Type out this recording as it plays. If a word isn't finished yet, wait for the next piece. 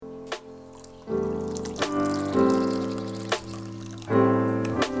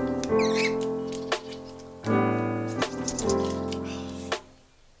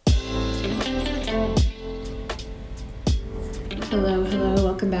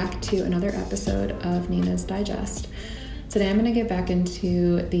back to another episode of Nina's Digest. Today I'm going to get back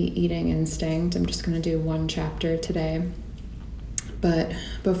into the eating instinct. I'm just going to do one chapter today. But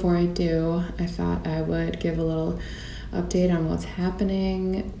before I do, I thought I would give a little update on what's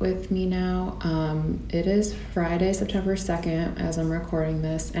happening with me now. It is Friday, September 2nd as I'm recording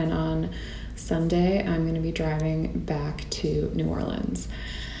this, and on Sunday I'm going to be driving back to New Orleans.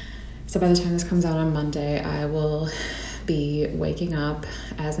 So by the time this comes out on Monday, I will be waking up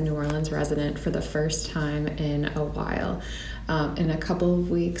as a New Orleans resident for the first time in a while. In a couple of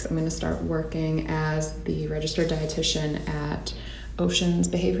weeks, I'm going to start working as the registered dietitian at Oceans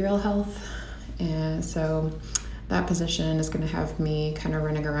Behavioral Health. And so that position is going to have me kind of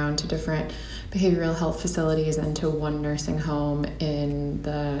running around to different behavioral health facilities and to one nursing home in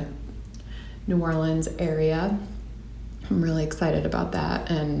the New Orleans area. I'm really excited about that.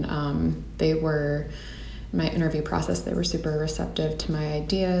 And they were, in my interview process, they were super receptive to my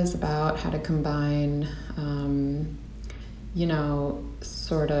ideas about how to combine,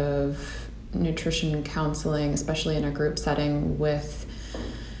 sort of nutrition counseling, especially in a group setting, with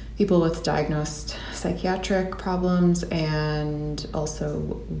people with diagnosed psychiatric problems and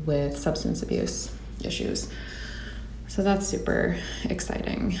also with substance abuse issues. So that's super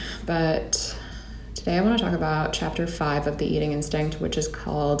exciting. But today I want to talk about chapter 5 of the Eating Instinct, which is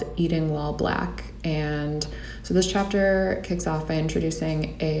called Eating While Black. And so this chapter kicks off by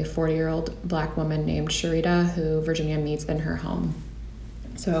introducing a 40-year-old Black woman named Sharita, who Virginia meets in her home.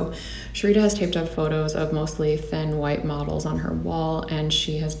 So Sharita has taped up photos of mostly thin white models on her wall, and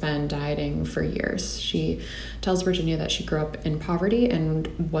she has been dieting for years. She tells Virginia that she grew up in poverty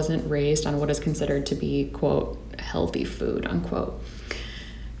and wasn't raised on what is considered to be, quote, healthy food, unquote.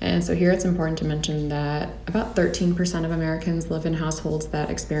 And so here it's important to mention that about 13% of Americans live in households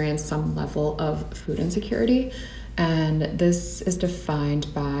that experience some level of food insecurity. And this is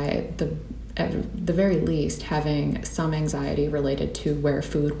defined by at the very least, having some anxiety related to where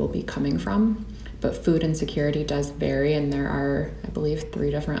food will be coming from. But food insecurity does vary, and there are, I believe,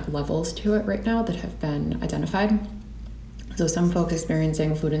 3 different levels to it right now that have been identified. So some folks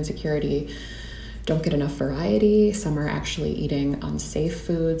experiencing food insecurity don't get enough variety. Some are actually eating unsafe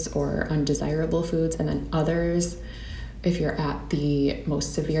foods or undesirable foods, and then others, if you're at the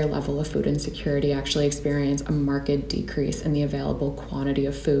most severe level of food insecurity, actually experience a marked decrease in the available quantity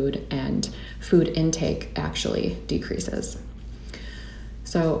of food, and food intake actually decreases.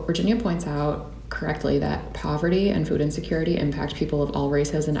 So Virginia points out correctly that poverty and food insecurity impact people of all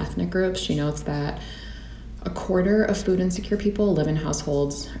races and ethnic groups. She notes that a quarter of food insecure people live in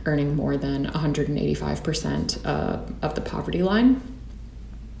households earning more than 185% of the poverty line.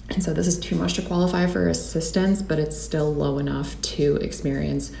 And so this is too much to qualify for assistance, but it's still low enough to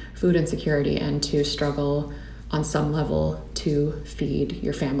experience food insecurity and to struggle on some level to feed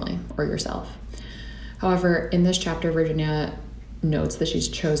your family or yourself. However, in this chapter, Virginia notes that she's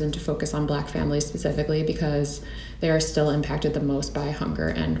chosen to focus on Black families specifically because they are still impacted the most by hunger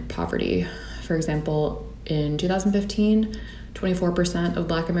and poverty. For example, in 2015, 24% of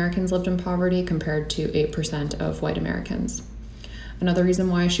Black Americans lived in poverty compared to 8% of white Americans. Another reason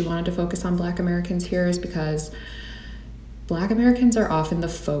why she wanted to focus on Black Americans here is because Black Americans are often the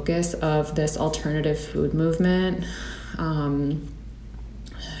focus of this alternative food movement.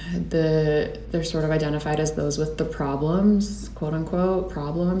 They're sort of identified as those with the problems, quote unquote,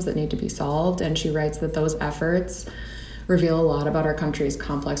 problems that need to be solved. And she writes that those efforts reveal a lot about our country's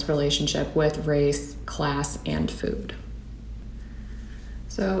complex relationship with race, class, and food.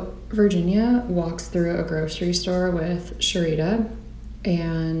 So Virginia walks through a grocery store with Sharita,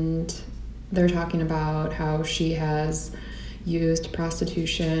 and they're talking about how she has used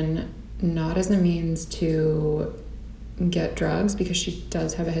prostitution not as a means to get drugs, because she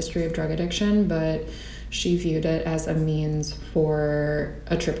does have a history of drug addiction, but she viewed it as a means for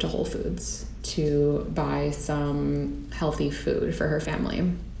a trip to Whole Foods to buy some healthy food for her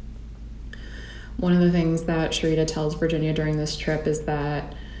family. One of the things that Sharita tells Virginia during this trip is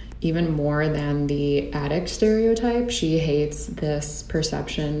that even more than the addict stereotype, she hates this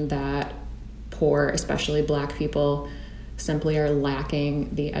perception that poor, especially Black people, simply are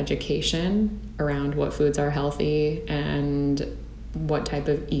lacking the education around what foods are healthy and what type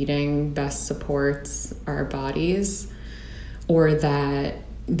of eating best supports our bodies, or that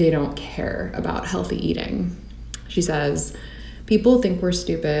they don't care about healthy eating. She says, "People think we're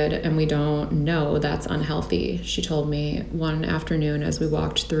stupid and we don't know that's unhealthy," she told me one afternoon as we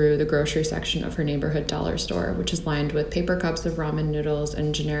walked through the grocery section of her neighborhood dollar store, which is lined with paper cups of ramen noodles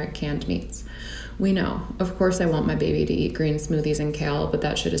and generic canned meats. "We know. Of course I want my baby to eat green smoothies and kale, but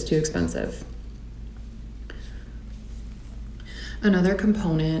that shit is too expensive." Another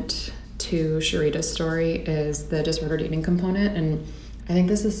component to Sharita's story is the disordered eating component, and I think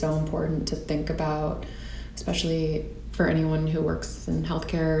this is so important to think about, especially for anyone who works in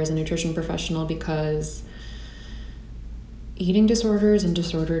healthcare or as a nutrition professional, because eating disorders and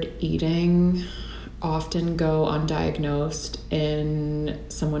disordered eating often go undiagnosed in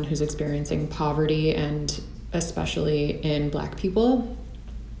someone who's experiencing poverty, and especially in Black people.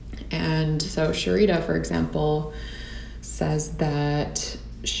 And so Sharita, for example, says that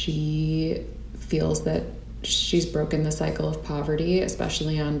she feels that she's broken the cycle of poverty,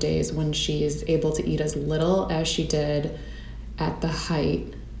 especially on days when she's able to eat as little as she did at the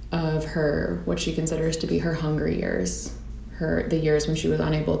height of her, what she considers to be her hunger years, the years when she was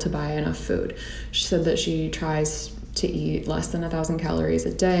unable to buy enough food. She said that she tries to eat less than 1,000 calories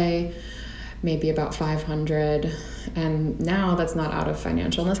a day, maybe about 500. And now that's not out of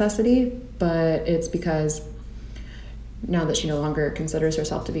financial necessity, but it's because now that she no longer considers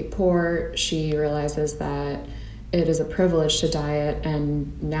herself to be poor, she realizes that it is a privilege to diet,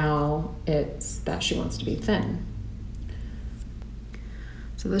 and now it's that she wants to be thin.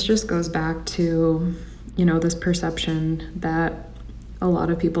 So this just goes back to, this perception that a lot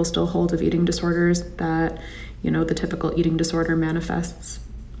of people still hold of eating disorders, that, the typical eating disorder manifests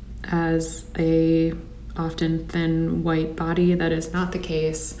as a often thin white body. That is not the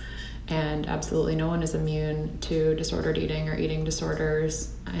case. And absolutely no one is immune to disordered eating or eating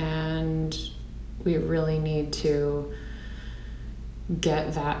disorders. And we really need to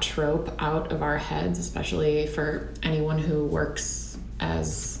get that trope out of our heads, especially for anyone who works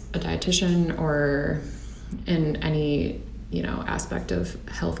as a dietitian or in any, aspect of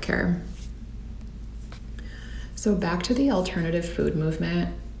healthcare. So back to the alternative food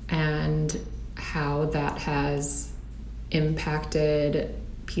movement and how that has impacted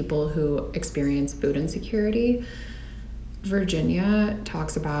people who experience food insecurity. Virginia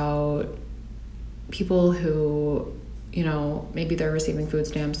talks about people who, maybe they're receiving food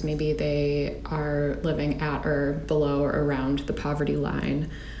stamps, maybe they are living at or below or around the poverty line,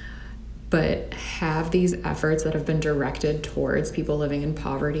 but have these efforts that have been directed towards people living in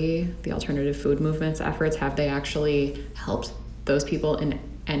poverty, the alternative food movement's efforts, have they actually helped those people in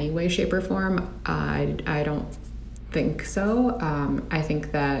any way, shape, or form? I don't think so. I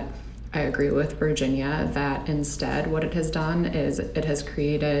think that I agree with Virginia that instead what it has done is it has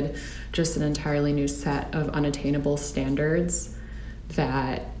created just an entirely new set of unattainable standards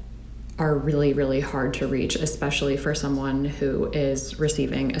that are really, really hard to reach, especially for someone who is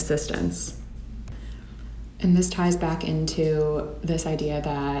receiving assistance. And this ties back into this idea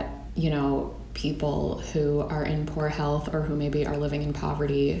that, people who are in poor health or who maybe are living in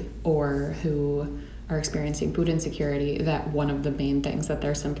poverty or who are experiencing food insecurity, that one of the main things that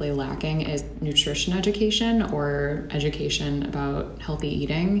they're simply lacking is nutrition education or education about healthy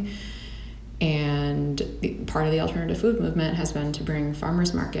eating. And part of the alternative food movement has been to bring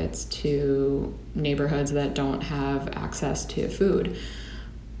farmers markets to neighborhoods that don't have access to food.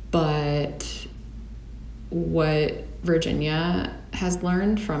 But what Virginia has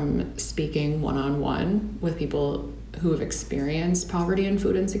learned from speaking one-on-one with people who have experienced poverty and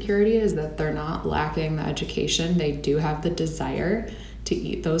food insecurity is that they're not lacking the education. They do have the desire to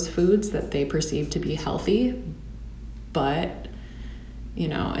eat those foods that they perceive to be healthy. But,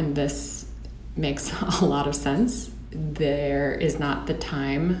 and this makes a lot of sense, there is not the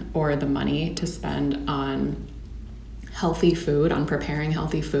time or the money to spend on healthy food, on preparing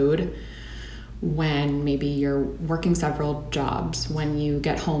healthy food, when maybe you're working several jobs, when you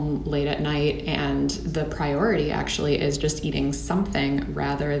get home late at night and the priority actually is just eating something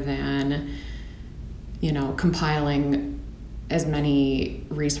rather than, compiling as many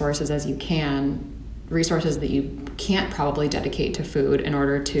resources as you can, resources that you can't probably dedicate to food in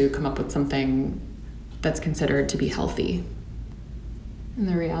order to come up with something that's considered to be healthy. And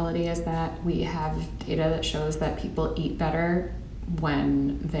the reality is that we have data that shows that people eat better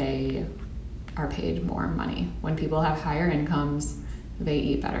when they are paid more money. When people have higher incomes, they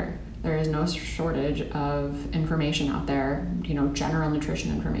eat better. There is no shortage of information out there, general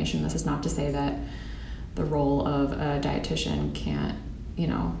nutrition information. This is not to say that the role of a dietitian can't,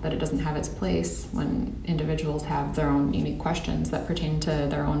 that it doesn't have its place when individuals have their own unique questions that pertain to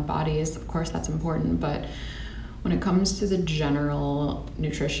their own bodies. Of course, that's important, but when it comes to the general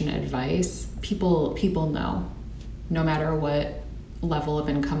nutrition advice, people know, no matter what level of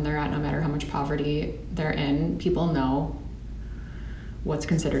income they're at, no matter how much poverty they're in, people know what's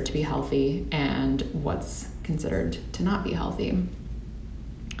considered to be healthy and what's considered to not be healthy.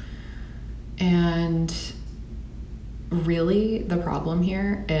 And really, the problem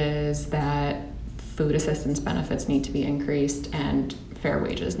here is that food assistance benefits need to be increased and fair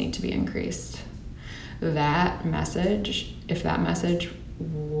wages need to be increased. That message, if that message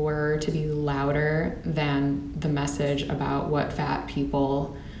were to be louder than the message about what fat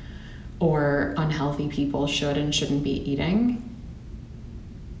people or unhealthy people should and shouldn't be eating,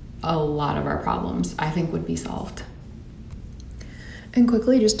 a lot of our problems, I think, would be solved. And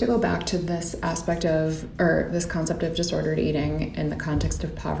quickly, just to go back to this aspect of, or this concept of disordered eating in the context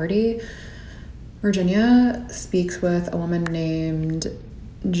of poverty, Virginia speaks with a woman named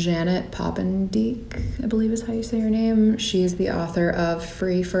Janet Poppendieck, I believe is how you say her name. She's the author of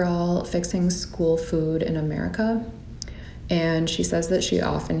Free for All, Fixing School Food in America. And she says that she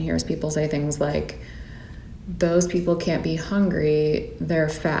often hears people say things like, those people can't be hungry, they're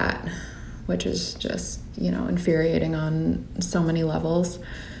fat, which is just, infuriating on so many levels.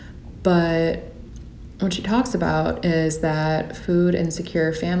 But what she talks about is that food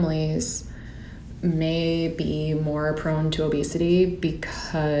insecure families may be more prone to obesity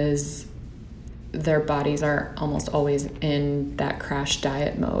because their bodies are almost always in that crash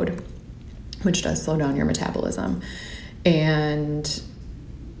diet mode, which does slow down your metabolism. And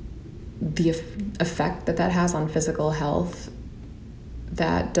the effect that has on physical health,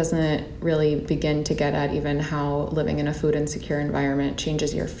 that doesn't really begin to get at even how living in a food insecure environment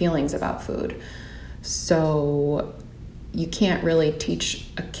changes your feelings about food. So you can't really teach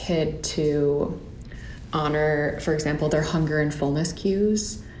a kid to honor, for example, their hunger and fullness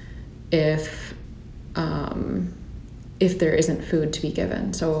cues if there isn't food to be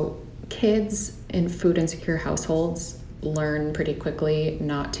given. So kids in food insecure households learn pretty quickly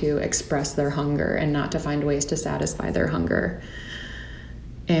not to express their hunger and not to find ways to satisfy their hunger.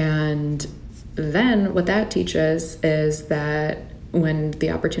 And then what that teaches is that when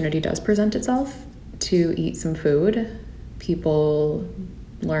the opportunity does present itself to eat some food, people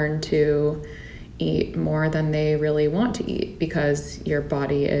learn to eat more than they really want to eat because your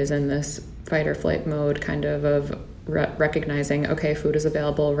body is in this fight or flight mode kind of recognizing, okay, food is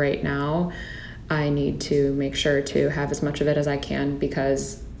available right now. I need to make sure to have as much of it as I can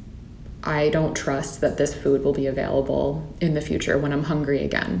because I don't trust that this food will be available in the future when I'm hungry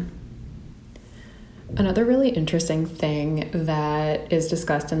again. Another really interesting thing that is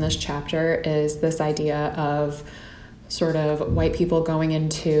discussed in this chapter is this idea of sort of white people going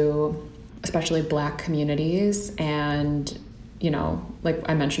into especially Black communities and, like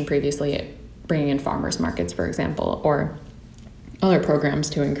I mentioned previously, bringing in farmers markets, for example, or other programs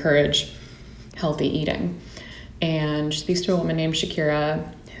to encourage healthy eating. And she speaks to a woman named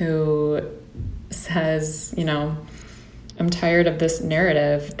Shakira who says, I'm tired of this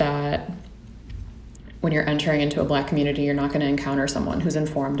narrative that when you're entering into a Black community, you're not going to encounter someone who's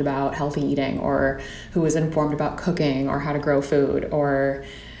informed about healthy eating or who is informed about cooking or how to grow food or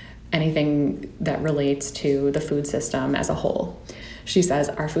anything that relates to the food system as a whole. She says,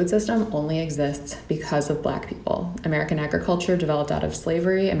 our food system only exists because of Black people. American agriculture developed out of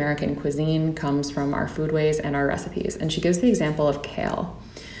slavery. American cuisine comes from our foodways and our recipes. And she gives the example of kale.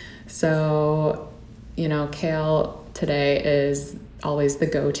 So, kale today is always the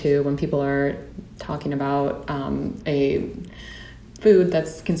go-to when people are talking about a food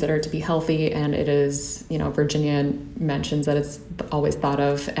that's considered to be healthy, and it is, Virginia mentions that it's always thought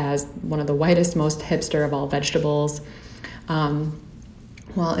of as one of the whitest, most hipster of all vegetables.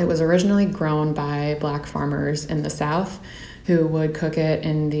 Well, it was originally grown by Black farmers in the South who would cook it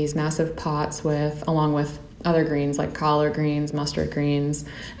in these massive pots along with other greens like collard greens, mustard greens,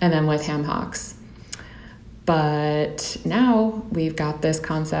 and then with ham hocks. But now we've got this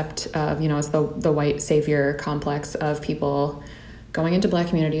concept of, it's the white savior complex of people going into Black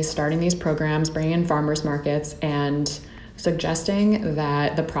communities, starting these programs, bringing in farmers markets, and suggesting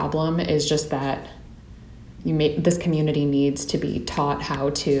that the problem is just that this community needs to be taught how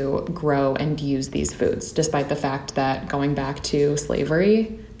to grow and use these foods, despite the fact that going back to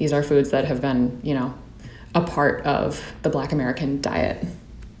slavery, these are foods that have been, a part of the Black American diet.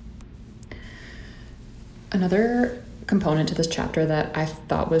 Another component to this chapter that I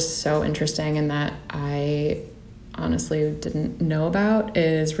thought was so interesting and that I honestly didn't know about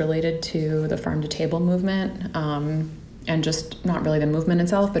is related to the farm-to-table movement, and just not really the movement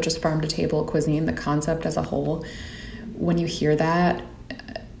itself, but just farm-to-table cuisine, the concept as a whole. When you hear that,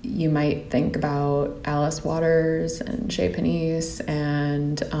 you might think about Alice Waters and Chez Panisse,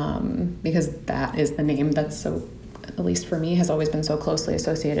 and because that is the name that's so, at least for me, has always been so closely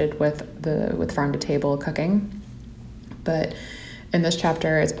associated with farm-to-table cooking. But in this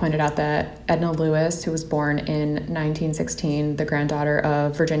chapter, it's pointed out that Edna Lewis, who was born in 1916, the granddaughter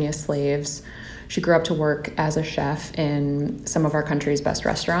of Virginia slaves, she grew up to work as a chef in some of our country's best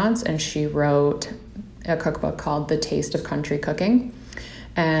restaurants, and she wrote a cookbook called The Taste of Country Cooking.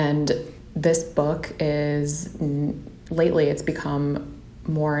 And this book is, lately it's become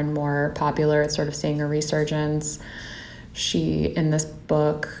more and more popular. It's sort of seeing a resurgence. In this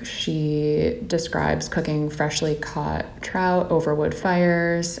book, she describes cooking freshly caught trout over wood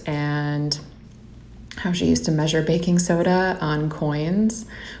fires and how she used to measure baking soda on coins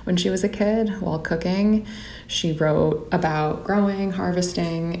when she was a kid while cooking. She wrote about growing,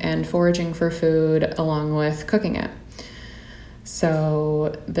 harvesting, and foraging for food along with cooking it.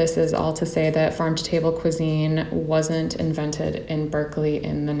 So this is all to say that farm-to-table cuisine wasn't invented in Berkeley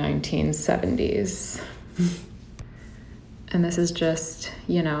in the 1970s. And this is just,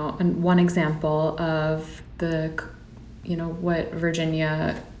 one example of what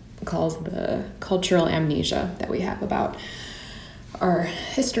Virginia calls the cultural amnesia that we have about our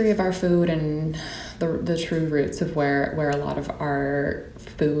history of our food and the true roots of where a lot of our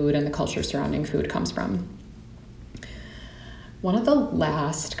food and the culture surrounding food comes from. One of the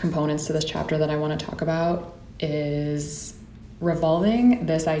last components to this chapter that I want to talk about is revolving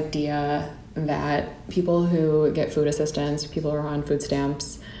this idea that people who get food assistance, people who are on food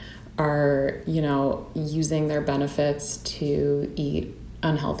stamps, are, using their benefits to eat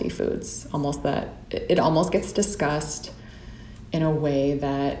unhealthy foods. It almost gets discussed in a way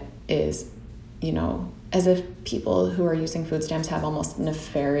that is, as if people who are using food stamps have almost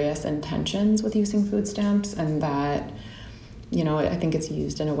nefarious intentions with using food stamps, and that, I think it's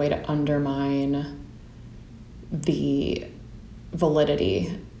used in a way to undermine the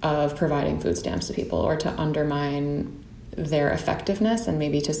validity of providing food stamps to people, or to undermine their effectiveness, and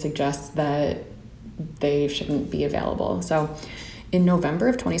maybe to suggest that they shouldn't be available. So in November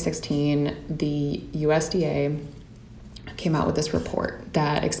of 2016, the USDA came out with this report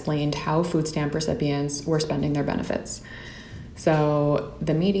that explained how food stamp recipients were spending their benefits. So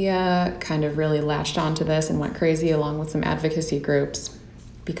the media kind of really latched onto this and went crazy, along with some advocacy groups,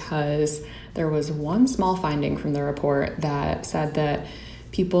 because there was one small finding from the report that said that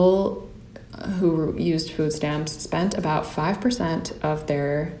people who used food stamps spent about 5% of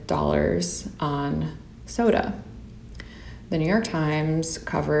their dollars on soda. The New York Times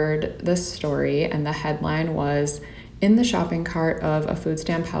covered this story, and the headline was, "In the shopping cart of a food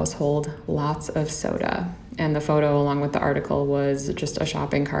stamp household, lots of soda." And the photo along with the article was just a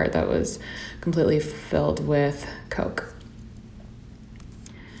shopping cart that was completely filled with Coke.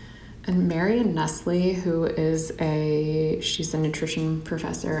 And Marion Nestle, who is she's a nutrition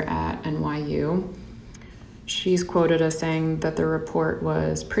professor at NYU, she's quoted as saying that the report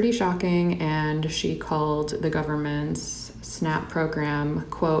was pretty shocking, and she called the government's SNAP program,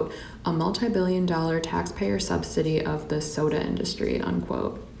 quote, "a multi-billion-dollar taxpayer subsidy of the soda industry,"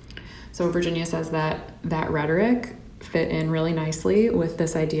 unquote. So Virginia says that rhetoric fit in really nicely with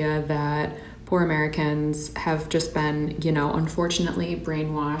this idea that poor Americans have just been, unfortunately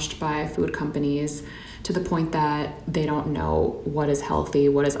brainwashed by food companies to the point that they don't know what is healthy,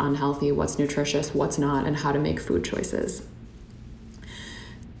 what is unhealthy, what's nutritious, what's not, and how to make food choices.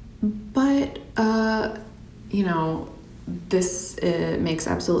 But, this makes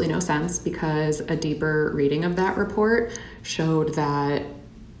absolutely no sense, because a deeper reading of that report showed that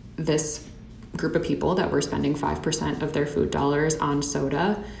this group of people that were spending 5% of their food dollars on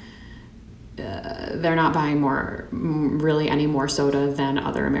soda, they're not buying any more soda than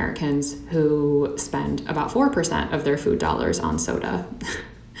other Americans who spend about 4% of their food dollars on soda.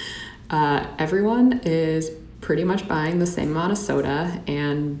 Everyone is pretty much buying the same amount of soda,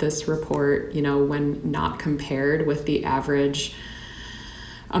 and this report, when not compared with the average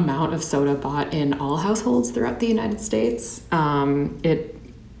amount of soda bought in all households throughout the United States,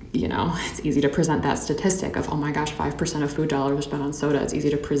 it's easy to present that statistic of, oh my gosh, 5% of food dollars are spent on soda. It's easy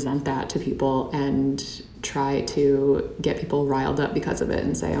to present that to people and try to get people riled up because of it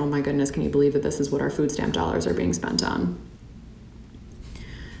and say, oh my goodness, can you believe that this is what our food stamp dollars are being spent on?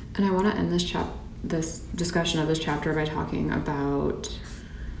 And I want to end this discussion of this chapter by talking about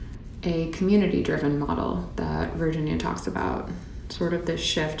a community-driven model that Virginia talks about, sort of this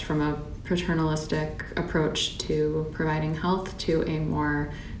shift from a paternalistic approach to providing health to a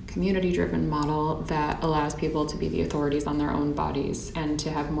more community-driven model that allows people to be the authorities on their own bodies and to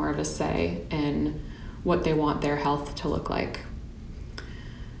have more of a say in what they want their health to look like.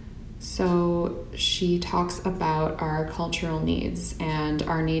 So she talks about our cultural needs and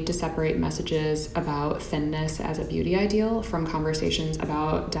our need to separate messages about thinness as a beauty ideal from conversations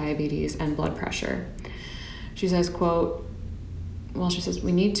about diabetes and blood pressure. She says, quote,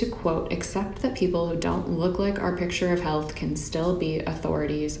 we need to, quote, accept that people who don't look like our picture of health can still be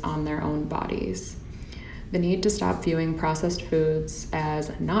authorities on their own bodies. the need to stop viewing processed foods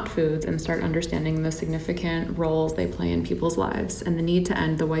as not foods and start understanding the significant roles they play in people's lives, and the need to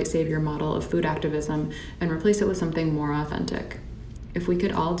end the white savior model of food activism and replace it with something more authentic. If we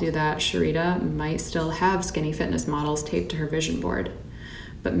could all do that, Sharita might still have skinny fitness models taped to her vision board,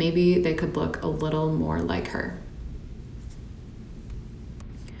 but maybe they could look a little more like her.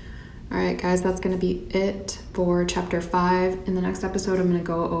 All right, guys, that's going to be it for chapter 5. In the next episode, I'm going to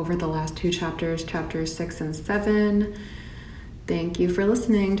go over the last 2 chapters, chapters 6 and 7. Thank you for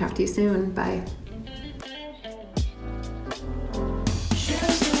listening. Talk to you soon. Bye.